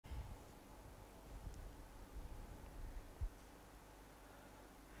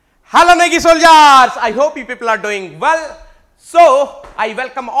Hello NEGI soldiers, I hope you people are doing well. So I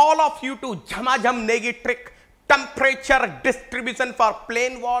welcome all of you to Jhamajam NEGI trick temperature distribution for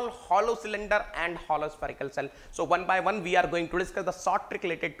plane wall, hollow cylinder and hollow spherical cell. So one by one we are going to discuss the short trick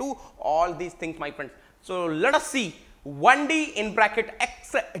related to all these things, my friends. So let us see 1D in bracket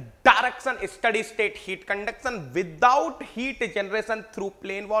X direction steady state heat conduction without heat generation through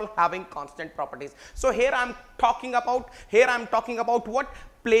plane wall having constant properties. So here I am talking about what?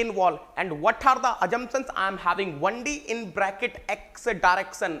 Plane wall. And what are the assumptions? I am having 1D in bracket X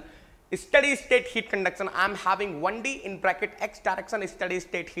direction steady state heat conduction. I am having 1D in bracket X direction steady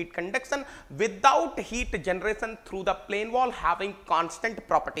state heat conduction without heat generation through the plane wall having constant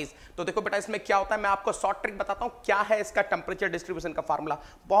properties. तो देखो बेटा इसमें क्या होता है, मैं आपको short trick बताता हूं क्या है इसका टेम्परेचर डिस्ट्रीब्यूशन का फार्मूला.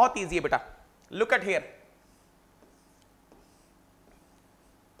 बहुत इजी है बेटा. Look at here.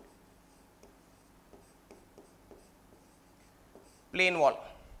 Plane wall.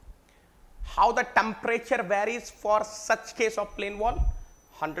 How the temperature varies for such case of plane wall?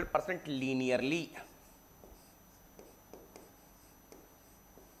 100% linearly.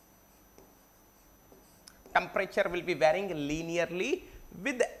 Temperature will be varying linearly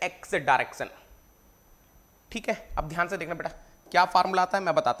with x direction. ठीक है, अब ध्यान से देखना बेटा क्या फार्मूला आता है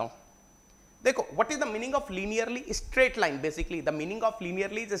मैं बताता हूं. देखो, what is the meaning of linearly? Straight line. Basically the meaning of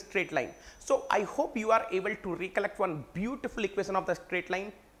linearly is a straight line. So I hope you are able to recollect one beautiful equation of the straight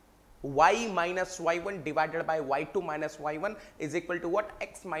line. Y minus y1 divided by y2 minus y1 is equal to what?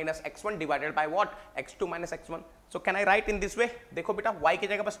 X minus x1 divided by what? x2 minus x1. So can I write in this way? देखो बेटा y की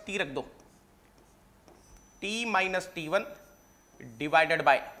जगह बस t रख दो. t minus t1 divided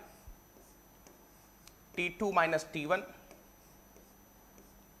by t2 minus t1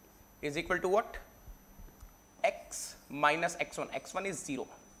 is equal to what? X minus x1. x1 is 0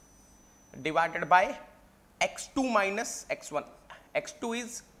 divided by x2 minus x1. x2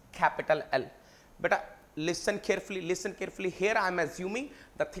 is capital L. Beta, listen carefully. Here I am assuming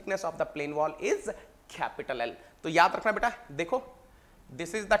the thickness of the plane wall is capital L. तो याद रखना बेटा, देखो,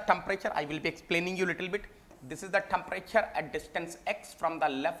 this is the temperature. I will be explaining you little bit. This is the temperature at distance x from the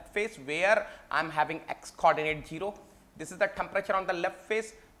left face where I am having x coordinate 0. This is the temperature on the left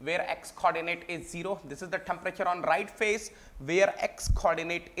face where x coordinate is 0. This is the temperature on right face where x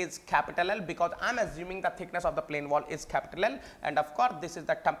coordinate is capital L, because I am assuming the thickness of the plane wall is capital L, and of course this is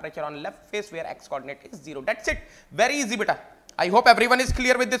the temperature on left face where x coordinate is 0. That's it. Very easy beta. I hope everyone is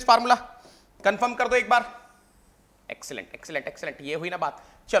clear with this formula. Confirm कर दो एक बार. Excellent. ये हुई ना बात.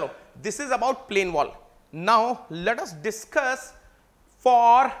 चलो, this is about plane wall. Now let us discuss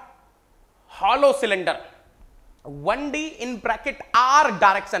for hollow cylinder. 1D in bracket R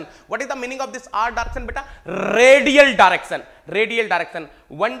direction. What is the meaning of this R direction beta? Radial direction.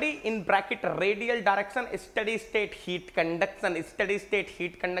 1D in bracket radial direction steady state heat conduction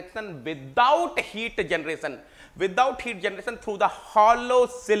without heat generation through the hollow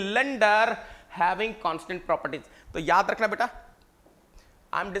cylinder having constant properties. तो याद रखना बेटा,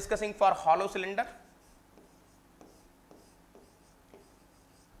 I am discussing for hollow cylinder.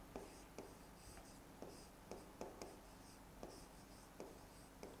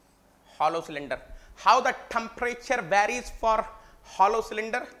 Hollow cylinder. How the temperature varies for hollow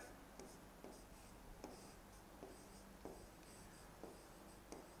cylinder?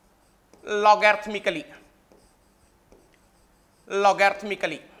 Logarithmically.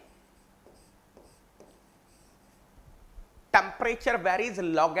 Temperature varies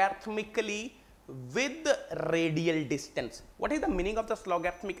logarithmically with radial distance. What is the meaning of this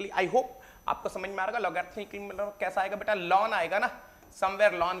logarithmically? I hope आपको समझ में आ रहा है. logarithmically मतलब कैसा आएगा बेटा? ln आएगा ना.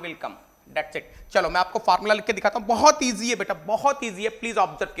 Somewhere ln will come. That's it. चलो मैं आपको फार्मूला लिख के दिखाता हूं. बहुत इजी है बेटा, बहुत इजी है. Please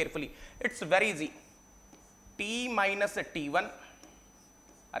observe carefully. It's very easy. t minus t1,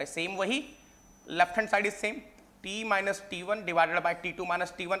 अरे सेम वही, left hand side is same. t minus t1 divided by t2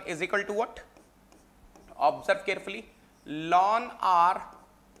 minus t1 is equal to what? Observe carefully. ln r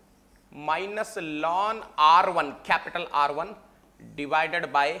minus ln r1 capital R1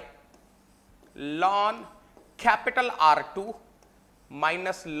 divided by ln capital R2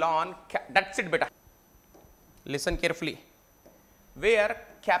 minus ln, that's it beta. Listen carefully. Where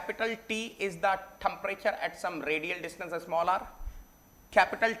capital T is the temperature at some radial distance small r,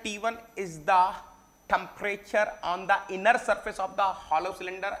 capital T1 is the temperature on the inner surface of the hollow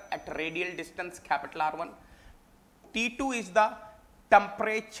cylinder at radial distance capital R1, T2 is the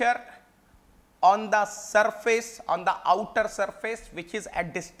temperature on the surface, on the outer surface which is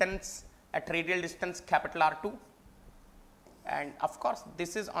at distance, at radial distance capital R2, and of course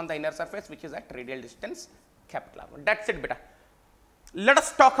this is on the inner surface which is at radial distance capital R1. That's it beta. Let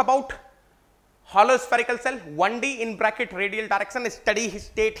us talk about hollow spherical cell, 1D in bracket radial direction, steady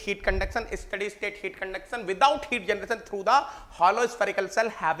state heat conduction, without heat generation through the hollow spherical cell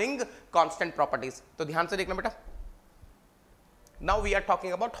having constant properties. तो ध्यान से देखना बेटा. Now we are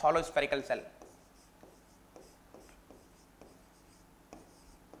talking about hollow spherical cell.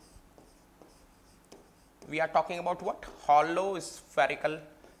 We are talking about what? Hollow spherical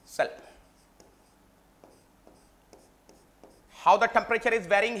cell. How the temperature is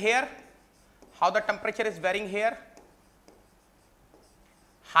varying here? How the temperature is varying here?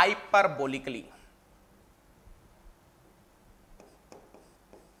 Hyperbolically.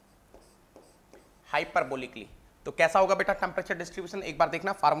 Hyperbolically. तो कैसा होगा बेटा temperature distribution? एक बार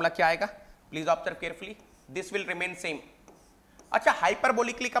देखना formula क्या आएगा, please observe carefully. This will remain same. अच्छा,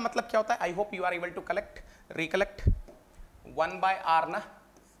 हाइपरबोलिकली का मतलब क्या होता है? I hope you are able to recollect. 1 by r ना,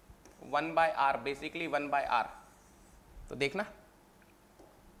 1 by r, basically 1 by r. तो देखना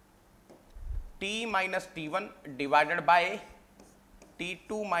T minus T1 divided by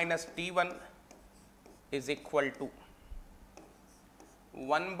T2 minus T1 is equal to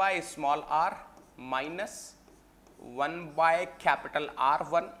 1 by small r minus 1 by capital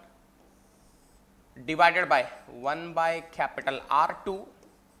R1 divided by 1 by capital R2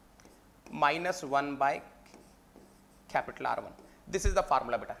 minus 1 by capital R1. This is the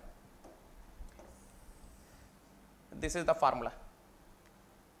formula beta. This is the formula.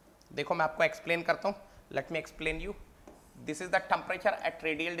 देखो मैं आपको explain करता हूँ. Let me explain you. This is the temperature at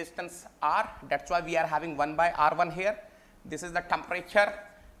radial distance r. That's why we are having 1 by r1 here. This is the temperature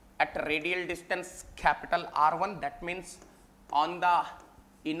at radial distance capital R1. That means on the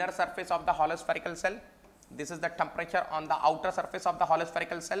inner surface of the hollow spherical cell. This is the temperature on the outer surface of the hollow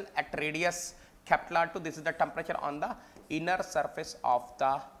spherical cell at radius capital R2. This is the temperature on the inner surface of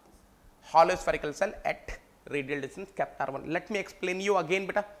the hollow spherical cell at radial distance capital R1. Let me explain you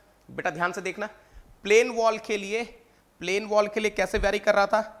again बेटा ध्यान से देखना. Plane wall के लिए कैसे very कर रहा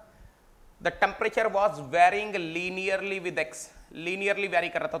था? The temperature was wearing linearly with x. Linearly very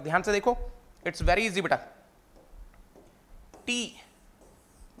कर रहा था. ध्यान से देखो, इट्स वेरी इजी बेटा. T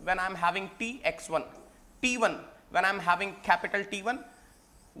when I am having T x1, T1 when I am having capital T1,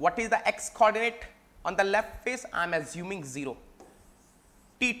 what is the x coordinate on the left face? I am assuming 0.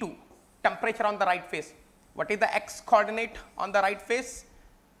 T2 temperature on the right face, what is the x coordinate on the right face?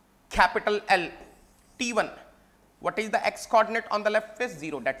 Capital L. T1, what is the x coordinate on the left face?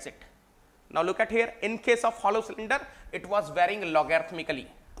 0. That's it. Now look at here. In case of hollow cylinder, it was varying logarithmically.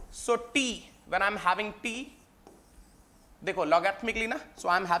 So T, when I am having T, देखो logarithmically ना, so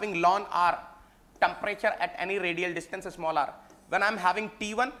I am having ln r, temperature at any radial distance small r. When I am having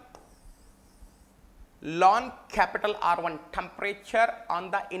T1, ln capital R1, temperature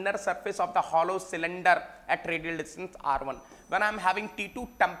on the inner surface of the hollow cylinder at radial distance R1. When I am having T2,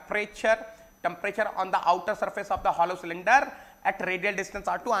 temperature on the outer surface of the hollow cylinder at radial distance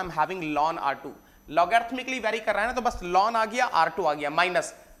R2, I am having ln R2. Logarithmically vary कर रहा है ना, तो बस ln आ गया, R2 आ गया,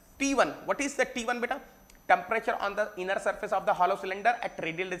 minus T1. What is the T1 बेटा? Temperature on the inner surface of the hollow cylinder at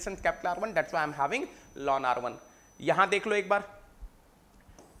radial distance capital R1. That's why I am having ln R1. यहाँ देख लो एक बार.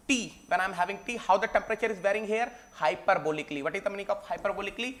 T, when I am having T, how the temperature is varying here? Hyperbolically. What is the meaning of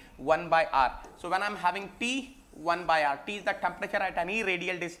hyperbolically? 1 by r. So when I am having T, 1 by r. T is the temperature at any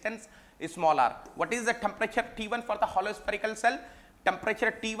radial distance small r. What is the temperature T1 for the hollow spherical cell?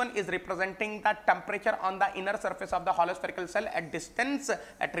 Temperature T1 is representing the temperature on the inner surface of the hollow spherical cell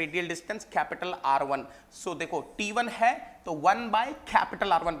at radial distance capital R1. So देखो T1 है तो 1 by capital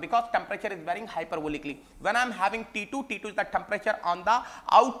R1 because temperature is varying hyperbolically. When I am having T2, T2 is the temperature on the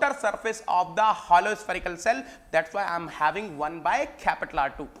outer surface of the hollow spherical cell. That's why I am having 1 by capital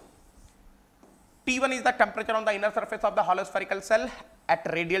R2. T1 is the temperature on the inner surface of the hollow spherical cell at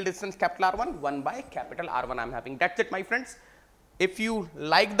radial distance capital R1. 1 by capital R1 I am having. That's it my friends. If you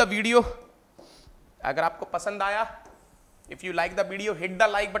like the video, अगर आपको पसंद आया, if you like the video, hit the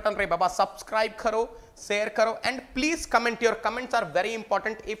like button रे बाबा, subscribe करो, share करो, and please comment. Your comments are very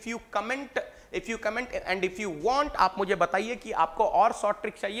important. If you comment and if you want, आप मुझे बताइए कि आपको और short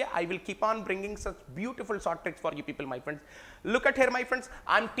tricks चाहिए. I will keep on bringing such beautiful short tricks for you people, my friends. Look at here, my friends.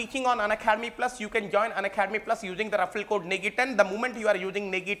 I'm teaching on Unacademy Plus. You can join Unacademy Plus using the referral code NEGI 10. The moment you are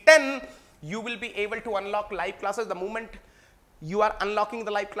using NEGI 10, you will be able to unlock live classes. The moment you are unlocking the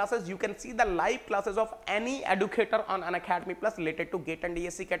live classes, you can see the live classes of any educator on Unacademy Plus related to GATE and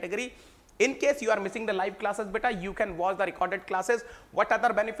ESE category. In case you are missing the live classes beta, you can watch the recorded classes. What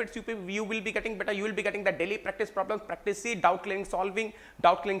other benefits you will be getting beta? You will be getting the daily practice problems, practice C, doubt clearing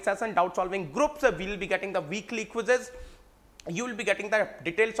session, doubt solving groups. We will be getting the weekly quizzes. you will be getting the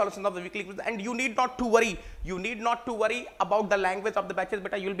detailed solutions of the weekly quiz, and you need not to worry about the language of the batches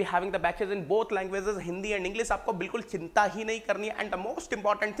beta. You will be having the batches in both languages, Hindi and English. आपको बिल्कुल चिंता ही नहीं करनी है. And the most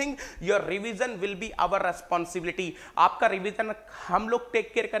important thing, your revision will be our responsibility. आपका revision हम लोग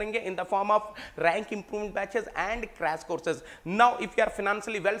take care करेंगे in the form of rank improvement batches and crash courses. Now if you are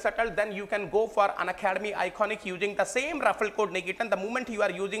financially well settled, then you can go for Unacademy Iconic using the same referral code NEGI. The moment you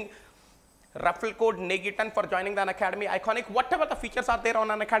are using referral code NEGI for joining the Unacademy Iconic, whatever the features are there on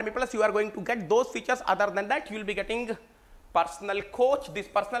Unacademy Plus, you are going to get those features. Other than that, you will be getting personal coach. This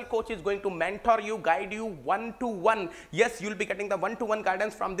personal coach is going to mentor you, guide you one-to-one. Yes, you will be getting the one-to-one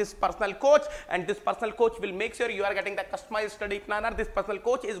guidance from this personal coach, and this personal coach will make sure you are getting the customized study planner. This personal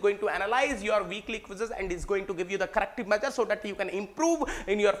coach is going to analyze your weekly quizzes and is going to give you the corrective measures so that you can improve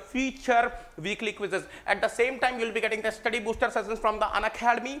in your future weekly quizzes. At the same time, you will be getting the study booster sessions from the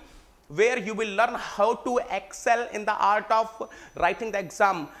Unacademy, where you will learn how to excel in the art of writing the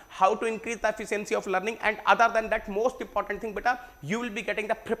exam, how to increase the efficiency of learning, and other than that, most important thing beta, you will be getting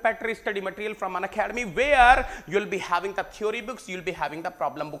the preparatory study material from Unacademy, where you will be having the theory books, you will be having the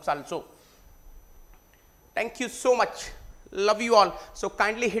problem books also. Thank you so much. Love you all. So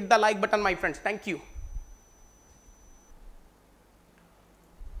kindly hit the like button, my friends. Thank you.